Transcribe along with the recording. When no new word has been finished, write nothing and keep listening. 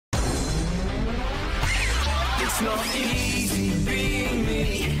It's not easy being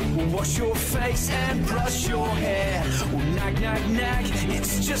me. We'll wash your face and brush your hair. We'll nag, nag, nag,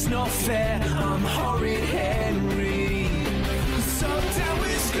 it's just not fair. I'm Horrid Henry. So down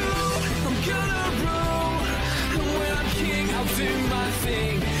with school, I'm gonna rule. And when I'm king, I'll do my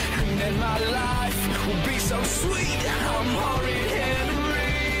thing. And then my life will be so sweet. I'm Horrid Henry.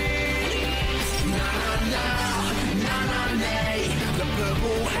 Na na na, na na nay. The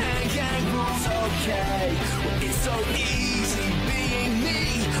purple hand gang rules okay. Well, it's so easy being me.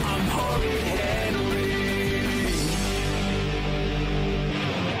 I'm Horrid Henry.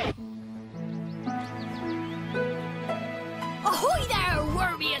 Ahoy there,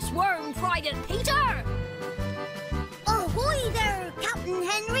 wormiest worm-fried Peter! Ahoy there, Captain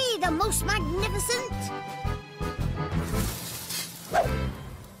Henry, the most magnificent!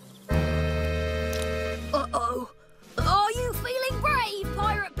 Uh-oh. Are you feeling brave,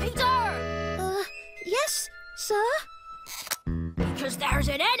 Pirate Peter? Yes, sir? Because there's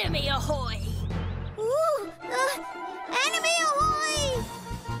an enemy ahoy! Ooh, enemy ahoy!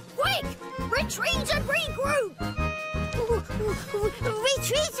 Quick! Retreat and regroup!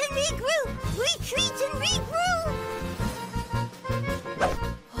 Retreat and regroup! Retreat and regroup!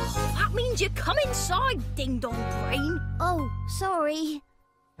 Oh, that means you come inside, Ding Dong Brain. Oh, sorry.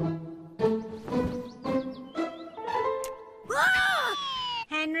 Ah!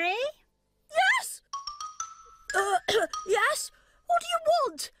 Henry? Yes? Yes? What do you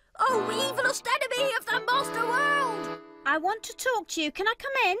want? Oh, evilest enemy of the Master World! I want to talk to you. Can I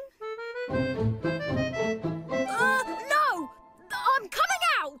come in? No! I'm coming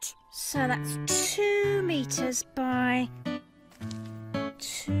out! So that's 2 meters by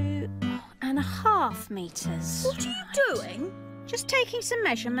 2.5 meters. What are you doing? Just taking some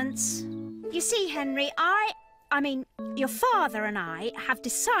measurements. You see, Henry, I mean, your father and I have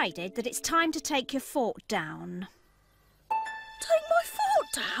decided that it's time to take your fort down. Take my fort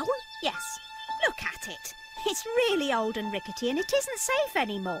down? Yes, look at it. It's really old and rickety and it isn't safe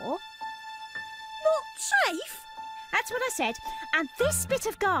anymore. Not safe? That's what I said. And this bit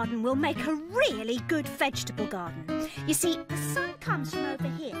of garden will make a really good vegetable garden. You see, the sun comes from over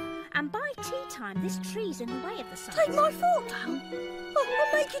here, and by tea time, this tree's in the way of the sun. Take my fort down?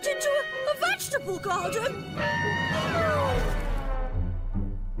 I'll make it into a vegetable garden.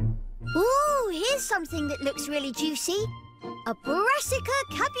 Ooh, here's something that looks really juicy. A Brassica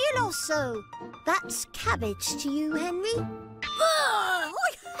cabuloso. That's cabbage to you, Henry. I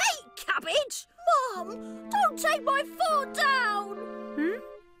hate cabbage! Mum, don't take my fort down!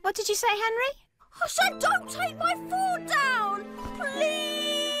 What did you say, Henry? I said don't take my fort down!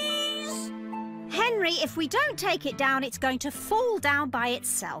 Please! Henry, if we don't take it down, it's going to fall down by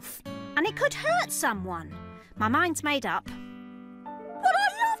itself. And it could hurt someone. My mind's made up. But I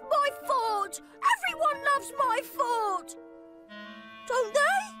love my fort! Everyone loves my fort! Don't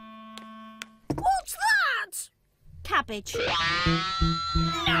they? What's that? Cabbage.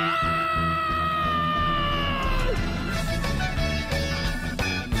 No!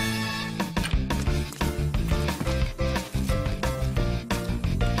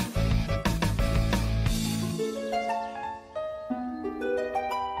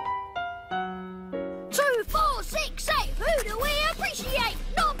 2, 4, 6, 8. Who do we appreciate?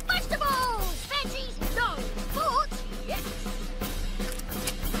 Not vegetables! Veggies, no. Forts, yes.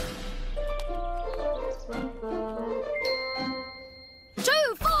 2,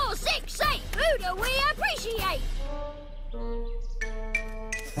 4, 6, 8. Who do we appreciate?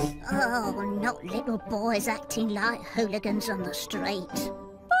 Oh, not little boys acting like hooligans on the street.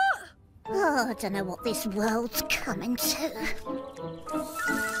 Oh, I don't know what this world's coming to.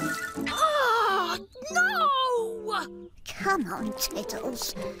 Ah, no! Come on,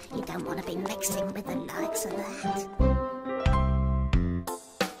 Tiddles. You don't want to be mixing with the likes of that.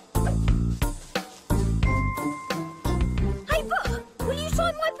 Hey, Bert, will you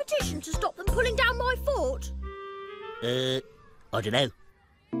sign my petition to stop them pulling down my fort? I don't know.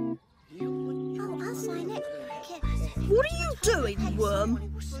 Oh, I'll sign it. What are you doing, Worm?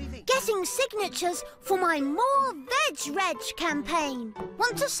 Getting signatures for my More Veg Reg campaign.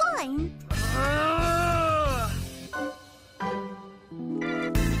 Want to sign?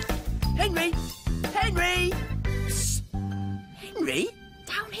 Henry! Henry! Psst. Henry?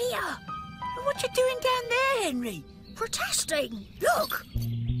 Down here, What you doing down there, Henry? protesting. Look,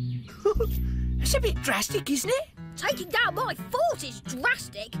 It's a bit drastic, isn't it? taking down my fort is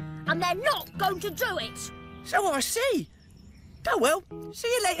drastic, and they're not going to do it. So I see. Oh well, see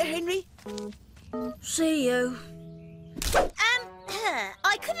you later, Henry. See you.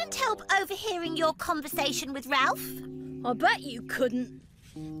 I couldn't help overhearing your conversation with Ralph, I bet you couldn't.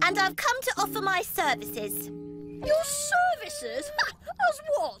 and I've come to offer my services. Your services? As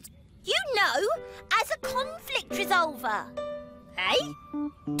what? You know, as a conflict resolver. Eh?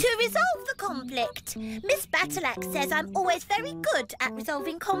 To resolve the conflict. Miss Battleaxe says I'm always very good at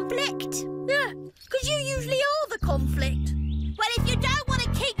resolving conflict. Yeah, because you usually are the conflict. Well, if you don't want to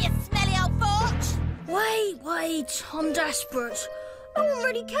keep your smelly old fort... Wait, I'm desperate. No one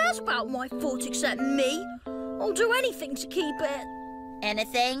really cares about my fort except me. I'll do anything to keep it.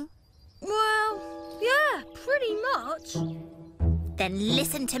 Anything? Well, yeah, pretty much. Then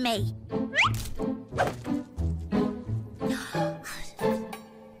listen to me.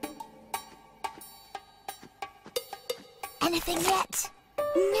 Anything yet?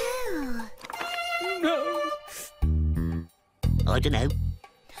 No. I don't know.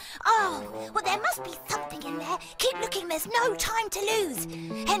 Oh, well, there must be something in there. Keep looking, there's no time to lose.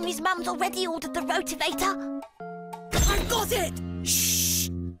 Henry's mum's already ordered the rotivator. I've got it! Shh!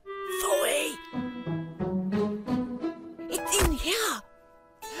 Zoe! It's in here.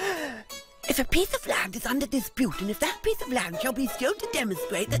 If a piece of land is under dispute, and if that piece of land shall be shown to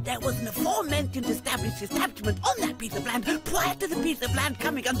demonstrate that there was an aforementioned established establishment on that piece of land prior to the piece of land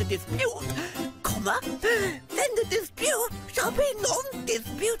coming under dispute, comma, then the dispute shall be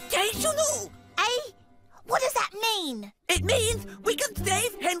non-disputational. Eh? What does that mean? It means we can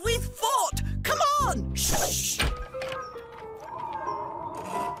save Henry's fort. Come on! Shh!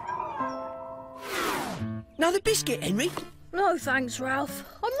 Now the biscuit, Henry. No thanks, Ralph.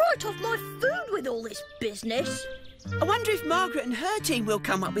 I'm right off my food with all this business. I wonder if Margaret and her team will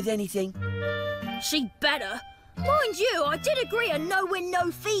come up with anything. She better. Mind you, I did agree a no-win,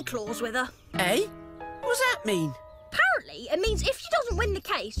 no-fee clause with her. Eh? What does that mean? Apparently, it means if she doesn't win the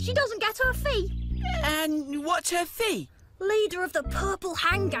case, she doesn't get her fee. And what's her fee? Leader of the Purple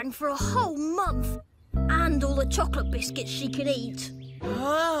Hang Gang for a whole month. And all the chocolate biscuits she can eat.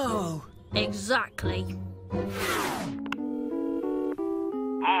 Oh. Exactly.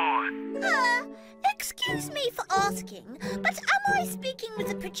 Excuse me for asking, but am I speaking with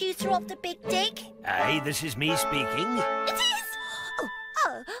the producer of The Big Dig? Aye, this is me speaking. It is?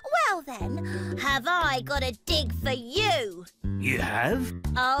 Oh, well then, have I got a dig for you? You have?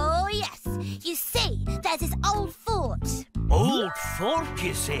 Oh, yes. You see, there's this old fort. Old fort,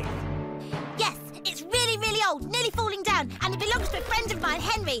 you say? Yes, it's really, really old, nearly falling down, and it belongs to a friend of mine,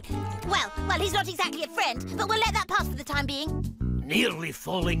 Henry. Well, he's not exactly a friend, but we'll let that pass for the time being. Nearly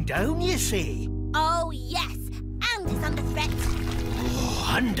falling down, you say? Oh, yes, and it's under threat.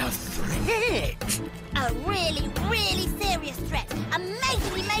 Oh, under threat? A really, really serious threat. A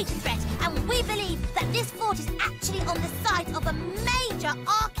majorly major threat. And we believe that this fort is actually on the site of a major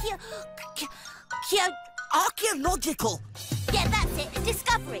Archaeological. Yeah, that's it.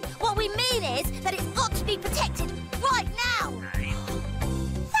 Discovery. What we mean is that it's got to be protected right now.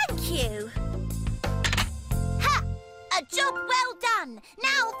 Thank you. Ha! A job well done.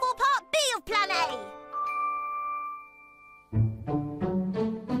 Now for part B of Plan A.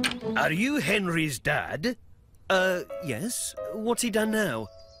 Are you Henry's dad? Yes. What's he done now?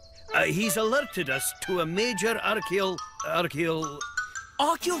 He's alerted us to a major archaeological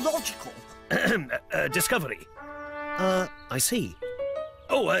discovery. I see.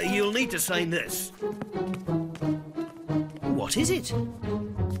 Oh, you'll need to sign this. What is it?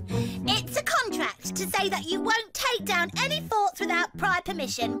 It's a contract to say that you won't take down any forts without prior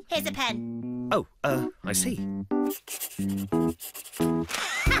permission. Here's a pen. Oh, I see.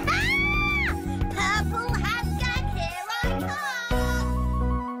 Purple Hand Gang, here I come!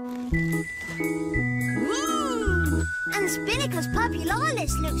 Mmm! And Spinnaker's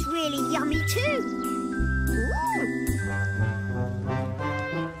Popularis looks really yummy too. Ooh.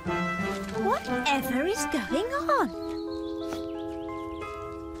 Whatever is going on?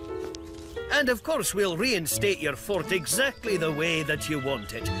 And of course we'll reinstate your fort exactly the way that you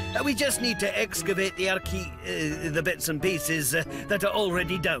want it. We just need to excavate the bits and pieces that are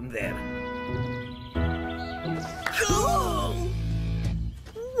already down there. Cool!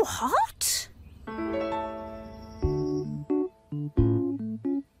 What?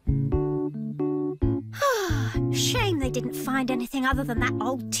 Shame they didn't find anything other than that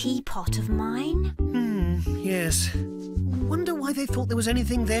old teapot of mine. Yes. Wonder why they thought there was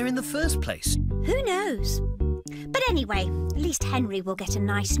anything there in the first place. Who knows? But anyway, at least Henry will get a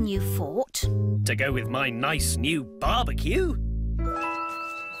nice new fort. To go with my nice new barbecue? Come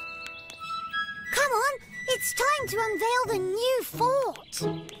on, it's time to unveil the new fort.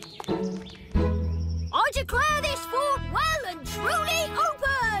 I declare this fort well and truly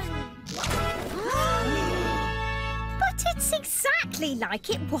open! But it's exactly like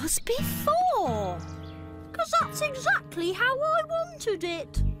it was before. Because that's exactly how I wanted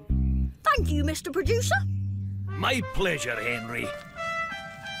it. Thank you, Mr. Producer. My pleasure, Henry.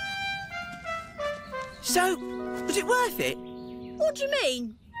 So, was it worth it? What do you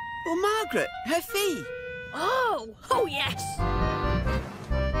mean? Well, Margaret, her fee. Oh yes.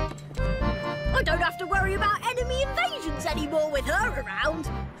 I don't have to worry about enemy invasions anymore with her around.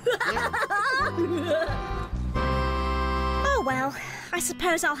 Oh, well, I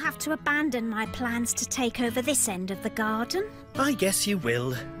suppose I'll have to abandon my plans to take over this end of the garden. I guess you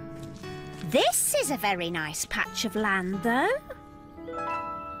will. This is a very nice patch of land, though.